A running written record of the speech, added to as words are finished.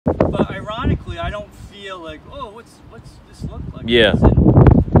I don't feel like, oh, what's this look like? Yeah.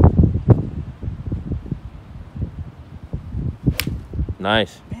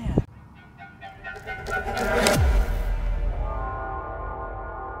 Nice. Man.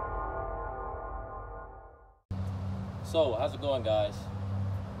 So, how's it going, guys?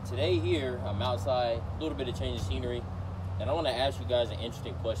 Today here, I'm outside, a little bit of change of scenery, and I want to ask you guys an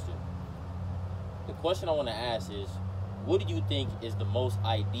interesting question. The question I want to ask is, what do you think is the most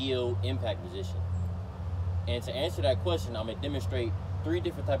ideal impact position? And to answer that question, I'm going to demonstrate 3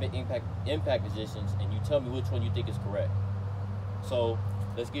 different type of impact positions, and you tell me which one you think is correct. So,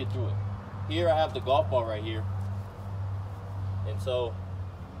 let's get through it. Here I have the golf ball right here. And so,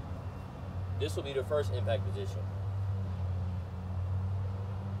 this will be the first impact position.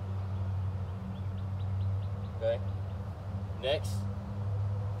 Okay. Next,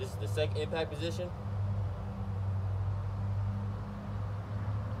 this is the second impact position.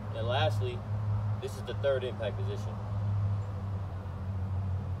 And lastly, this is the third impact position.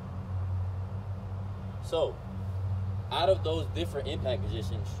 So, out of those different impact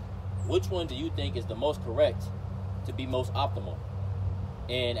positions, which one do you think is the most correct to be most optimal?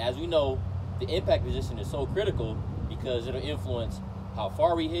 And as we know, the impact position is so critical because it'll influence how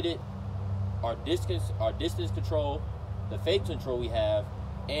far we hit it, our distance control, the fade control we have,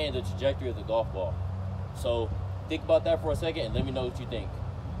 and the trajectory of the golf ball. So think about that for a second and let me know what you think.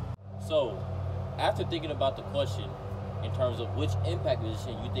 So after thinking about the question in terms of which impact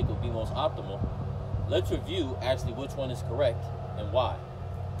position you think would be most optimal, let's review actually which one is correct and why.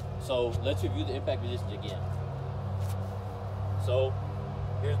 So let's review the impact positions again. So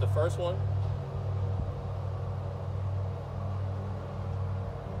here's the first one.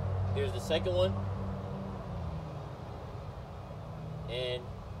 Here's the second one. And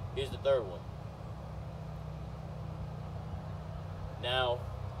here's the third one. Now,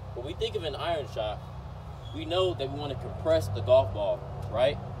 when we think of an iron shot, we know that we want to compress the golf ball,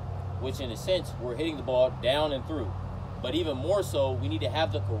 right? Which in a sense, we're hitting the ball down and through. But even more so, we need to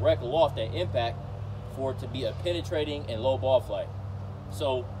have the correct loft at impact for it to be a penetrating and low ball flight.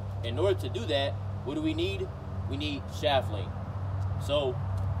 So in order to do that, what do we need? We need shaft length. So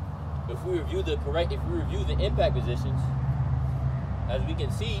if we review the impact positions, as we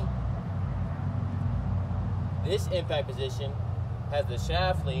can see, this impact position has the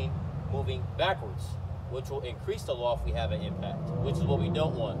shaft length moving backwards, which will increase the loft we have at impact, which is what we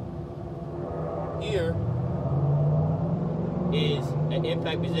don't want. Here is an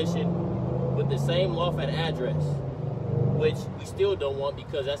impact position with the same loft at address, which we still don't want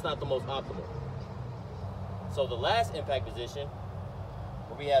because that's not the most optimal. So the last impact position,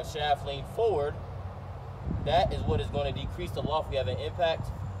 where we have shaft lean forward, that is what is going to decrease the loft we have at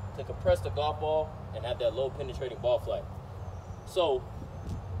impact to compress the golf ball and have that low penetrating ball flight. So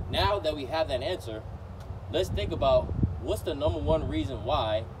now that we have that answer, let's think about what's the number one reason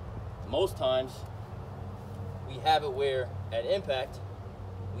why most times we have it where at impact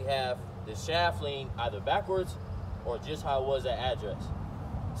we have the shaft lean either backwards or just how it was at address.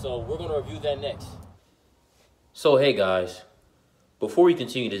 So we're going to review that next. So hey guys, before we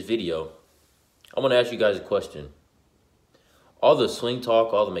continue this video, I'm going to ask you guys a question. All the swing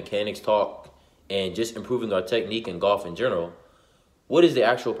talk, all the mechanics talk, and just improving our technique in golf in general, what is the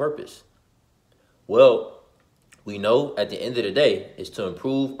actual purpose? Well, we know at the end of the day is to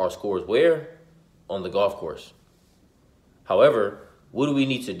improve our scores where? On the golf course. However, what do we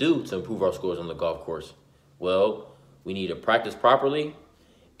need to do to improve our scores on the golf course? Well, we need to practice properly,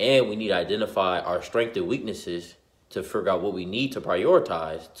 and we need to identify our strengths and weaknesses to figure out what we need to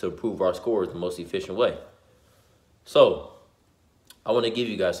prioritize to improve our scores the most efficient way. So, I want to give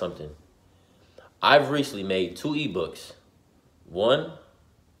you guys something. I've recently made 2 ebooks. One,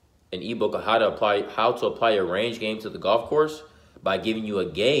 an ebook on how to apply your range game to the golf course by giving you a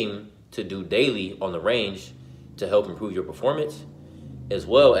game to do daily on the range to help improve your performance, as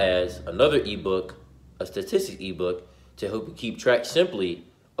well as another ebook, a statistics ebook, to help you keep track simply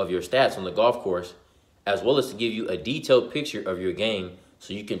of your stats on the golf course, as well as to give you a detailed picture of your game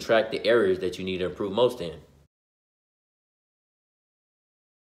so you can track the areas that you need to improve most in.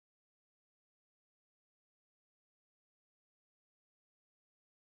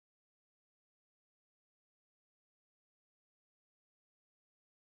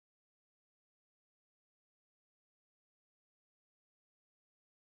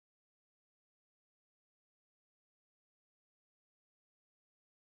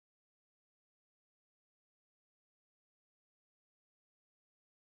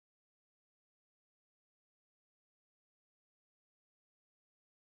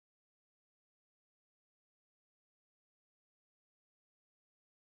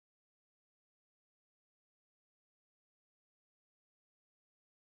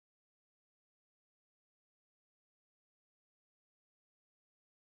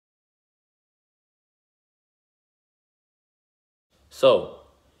 So,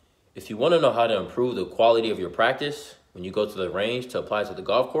 if you want to know how to improve the quality of your practice when you go to the range to apply to the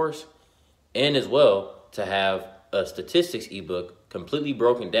golf course, and as well to have a statistics ebook completely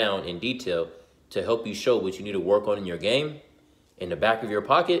broken down in detail to help you show what you need to work on in your game in the back of your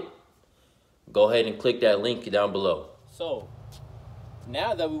pocket, go ahead and click that link down below. So,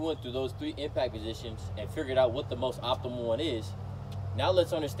 now that we went through those 3 impact positions and figured out what the most optimal one is, now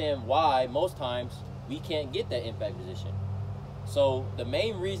let's understand why most times we can't get that impact position. So the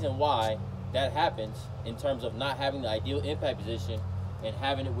main reason why that happens in terms of not having the ideal impact position and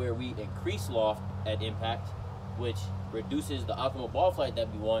having it where we increase loft at impact, which reduces the optimal ball flight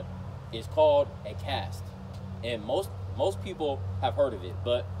that we want, is called a cast. And most people have heard of it,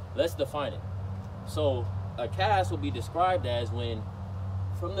 but let's define it. So a cast will be described as when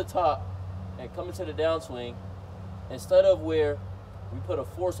from the top and coming to the downswing, instead of where we put a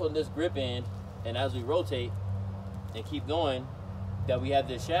force on this grip end, and as we rotate and keep going, that we have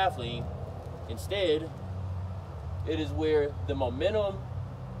this shaft lean. Instead, it is where the momentum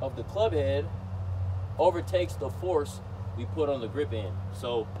of the club head overtakes the force we put on the grip end.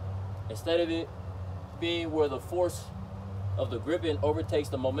 So instead of it being where the force of the grip end overtakes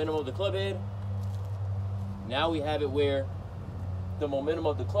the momentum of the club head, now we have it where the momentum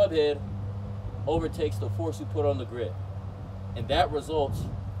of the club head overtakes the force we put on the grip. And that results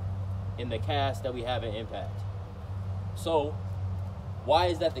in the cast that we have in impact. So why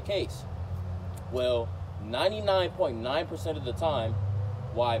is that the case? Well, 99.9% of the time,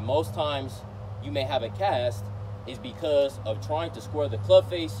 why most times you may have a cast is because of trying to square the club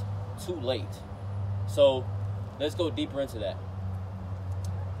face too late. So let's go deeper into that.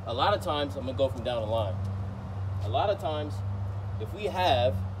 A lot of times, I'm gonna go from down the line. A lot of times, if we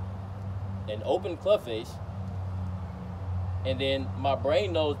have an open club face, and then my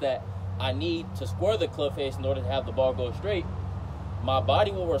brain knows that I need to square the club face in order to have the ball go straight, my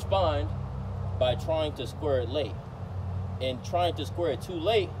body will respond by trying to square it late. And trying to square it too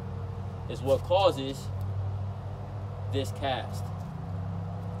late is what causes this cast.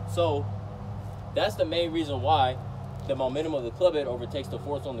 So that's the main reason why the momentum of the club head overtakes the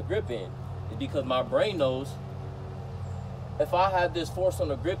force on the grip end, is because my brain knows if I have this force on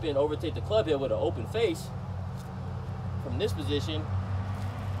the grip end overtake the club head with an open face, from this position,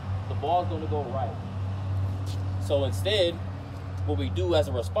 the ball's going to go right. So instead, what we do as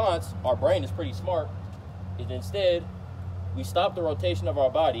a response, our brain is pretty smart, is instead we stop the rotation of our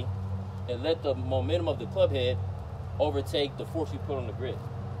body and let the momentum of the club head overtake the force we put on the grip,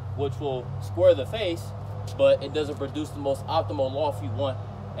 which will square the face, but it doesn't produce the most optimal loft we want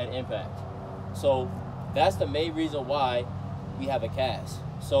at impact. So that's the main reason why we have a cast.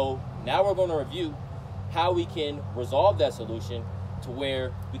 So now we're going to review how we can resolve that solution to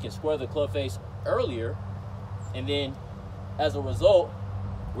where we can square the club face earlier, and then as a result,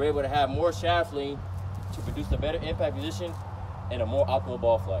 we're able to have more shaft lean to produce a better impact position and a more optimal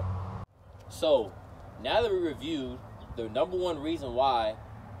ball flight. So now that we reviewed the number one reason why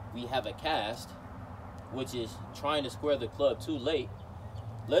we have a cast, which is trying to square the club too late,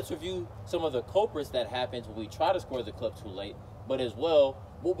 let's review some of the culprits that happens when we try to square the club too late, but as well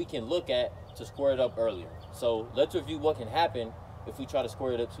what we can look at to square it up earlier. So let's review what can happen if we try to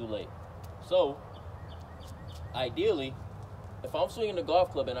square it up too late. So ideally, if I'm swinging the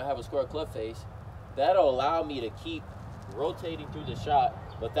golf club and I have a square club face, that'll allow me to keep rotating through the shot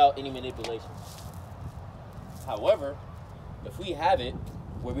without any manipulation. However, if we have it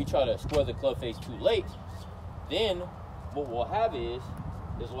where we try to square the club face too late, then what we'll have is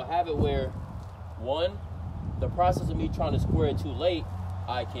we'll have it where, one, the process of me trying to square it too late,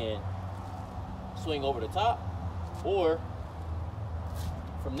 I can swing over the top, or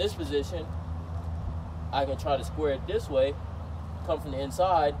from this position, I can try to square it this way, come from the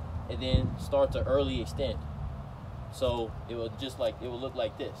inside, and then start to early extend. So it will look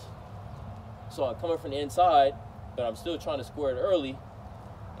like this. So I'm coming from the inside, but I'm still trying to square it early,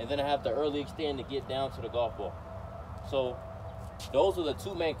 and then I have to early extend to get down to the golf ball. So those are the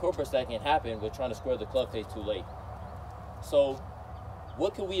two main culprits that can happen with trying to square the club face too late. So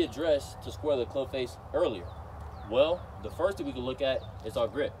what can we address to square the club face earlier? Well, the first thing we can look at is our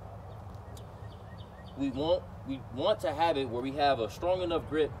grip. We want to have it where we have a strong enough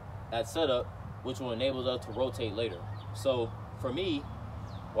grip at setup, which will enable us to rotate later. So for me,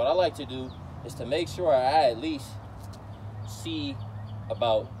 what I like to do is to make sure I at least see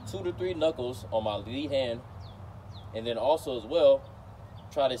about 2 to 3 knuckles on my lead hand, and then also as well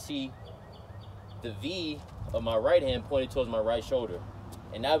try to see the V of my right hand pointed towards my right shoulder.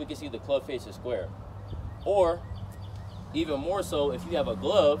 And now we can see the club face is square. Or even more so, if you have a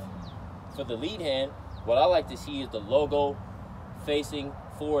glove for the lead hand, what I like to see is the logo facing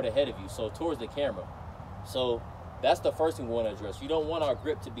forward ahead of you, so towards the camera. So that's the first thing we want to address. You don't want our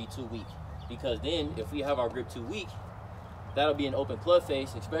grip to be too weak, because then if we have our grip too weak, that'll be an open club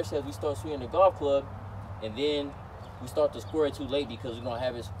face, especially as we start swinging the golf club, and then we start to square it too late because we don't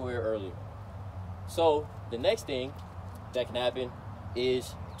have it square earlier. So the next thing that can happen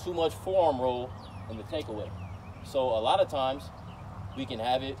is too much forearm roll in the takeaway. So a lot of times we can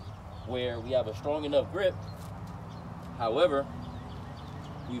have it where we have a strong enough grip, however,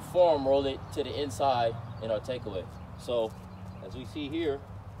 we forearm roll it to the inside in our takeaway. So as we see here,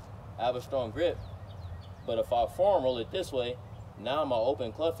 I have a strong grip, but if I forearm roll it this way, now my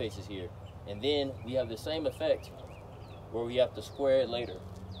open club face is here. And then we have the same effect where we have to square it later,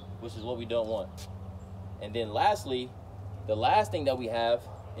 which is what we don't want. And then lastly, the last thing that we have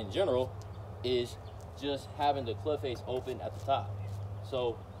in general is just having the club face open at the top.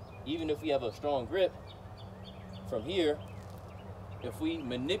 So even if we have a strong grip from here, if we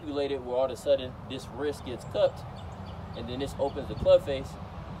manipulate it where all of a sudden this wrist gets cupped and then this opens the club face,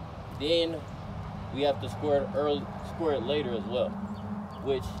 then we have to square it later as well,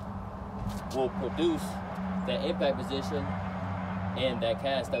 which will produce that impact position and that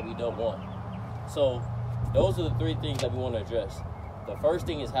cast that we don't want. So those are the three things that we want to address. The first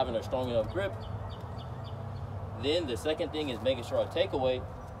thing is having a strong enough grip. Then the second thing is making sure our takeaway,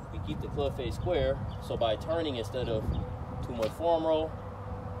 we keep the club face square. So by turning instead of too much forearm roll,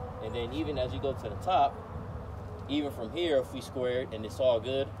 and then even as you go to the top, even from here, if we square it and it's all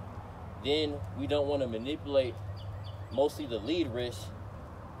good, then we don't want to manipulate mostly the lead wrist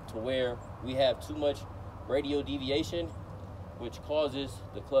to where we have too much radial deviation, which causes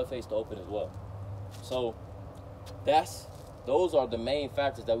the club face to open as well. So those are the main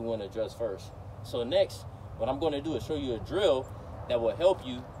factors that we want to address first. So next, what I'm going to do is show you a drill that will help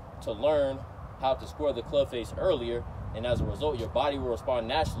you to learn how to square the club face earlier, and as a result, your body will respond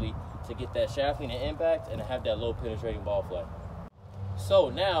naturally to get that shaft lean and impact and have that low penetrating ball flight. So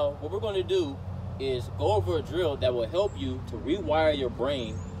now what we're going to do is go over a drill that will help you to rewire your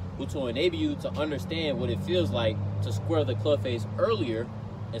brain, which will enable you to understand what it feels like to square the club face earlier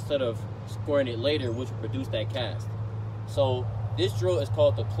instead of squaring it later, which will produce that cast. So this drill is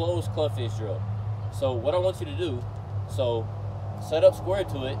called the closed club face drill. So what I want you to do, so set up square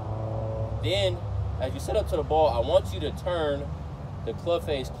to it. Then as you set up to the ball, I want you to turn the club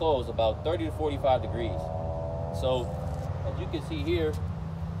face closed about 30 to 45 degrees. So as you can see here,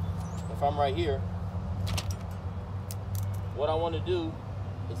 if I'm right here, what I want to do,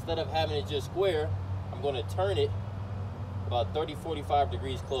 instead of having it just square, I'm going to turn it about 30, 45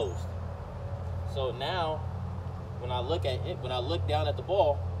 degrees closed. So now when I look at it, when I look down at the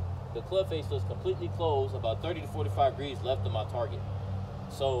ball, the club face looks completely closed, about 30 to 45 degrees left of my target.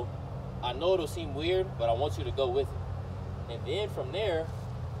 So I know it'll seem weird, but I want you to go with it. And then from there,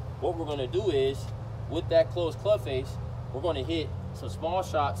 what we're going to do is, with that closed club face, we're going to hit some small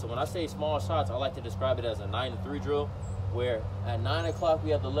shots. So when I say small shots, I like to describe it as a 9-3 drill, where at 9 o'clock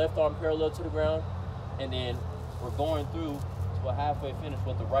we have the left arm parallel to the ground, and then we're going through to a halfway finish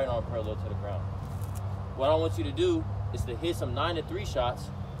with the right arm parallel to the ground. What I want you to do is to hit some 9-3 shots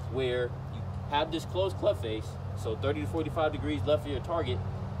where you have this closed club face, so 30 to 45 degrees left of your target.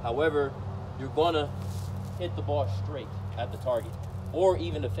 However, you're gonna hit the ball straight at the target, or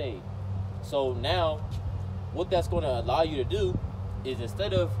even a fade. So now, what that's gonna allow you to do is,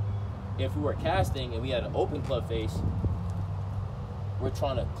 instead of, if we were casting and we had an open club face, we're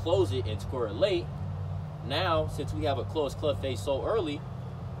trying to close it and score it late. Now, since we have a closed club face so early,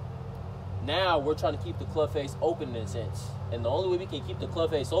 now we're trying to keep the club face open in a sense. And the only way we can keep the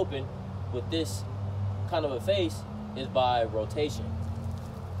club face open with this kind of a face is by rotation.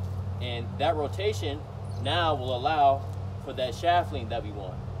 And that rotation now will allow for that shaft lean that we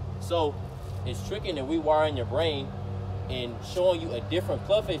want. So it's tricking and rewiring your brain and showing you a different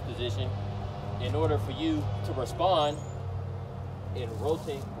club face position in order for you to respond and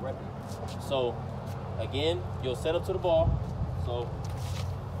rotate correctly. So again, you'll set up to the ball. So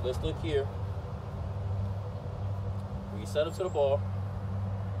let's look here. We set up to the ball,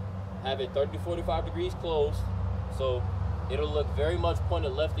 have it 30 to 45 degrees closed, so it'll look very much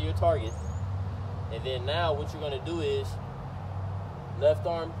pointed left of your target. And then now what you're going to do is left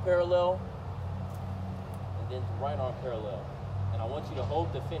arm parallel, and then right arm parallel. And I want you to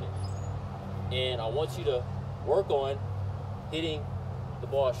hold the finish. And I want you to work on hitting the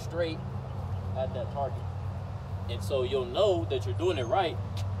ball straight at that target. And so you'll know that you're doing it right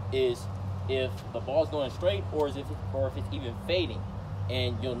is if the ball's going straight, or if it's even fading.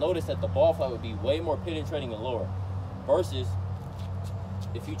 And you'll notice that the ball flight would be way more penetrating and lower, versus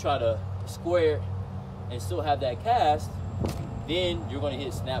if you try to square and still have that cast, then you're going to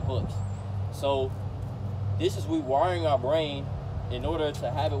hit snap hooks. So this is rewiring our brain in order to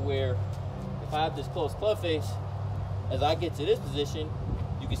have it where if I have this close club face, as I get to this position,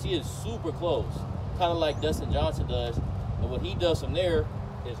 you can see it's super close, kind of like Dustin Johnson does. And what he does from there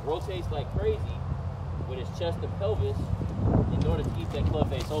is rotates like crazy with his chest and pelvis in order to keep that club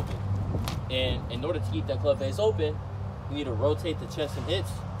face open. And in order to keep that club face open, we need to rotate the chest and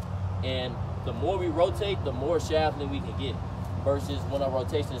hips. And the more we rotate, the more shaftling we can get. Versus when our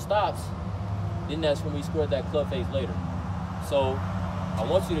rotation stops, then that's when we square that club face later. So I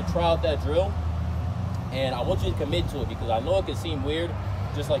want you to try out that drill, and I want you to commit to it, because I know it can seem weird,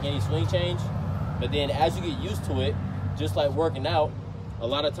 just like any swing change. But then as you get used to it, just like working out, a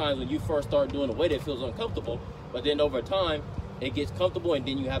lot of times when you first start doing the weight, it feels uncomfortable. But then over time, it gets comfortable, and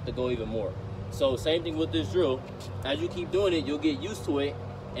then you have to go even more. So same thing with this drill. As you keep doing it, you'll get used to it.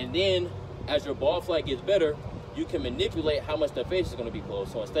 And then as your ball flight gets better, you can manipulate how much the face is going to be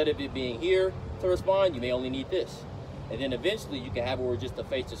closed. So instead of it being here to respond, you may only need this. And then eventually you can have it where just the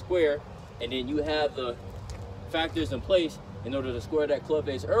face is square, and then you have the factors in place in order to square that club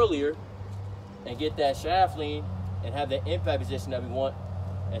face earlier and get that shaft lean and have the impact position that we want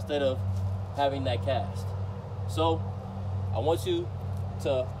instead of having that cast. So I want you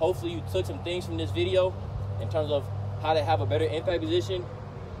to, hopefully you took some things from this video in terms of how to have a better impact position,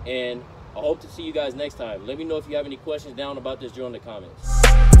 and I hope to see you guys next time. Let me know if you have any questions down about this drill in the comments.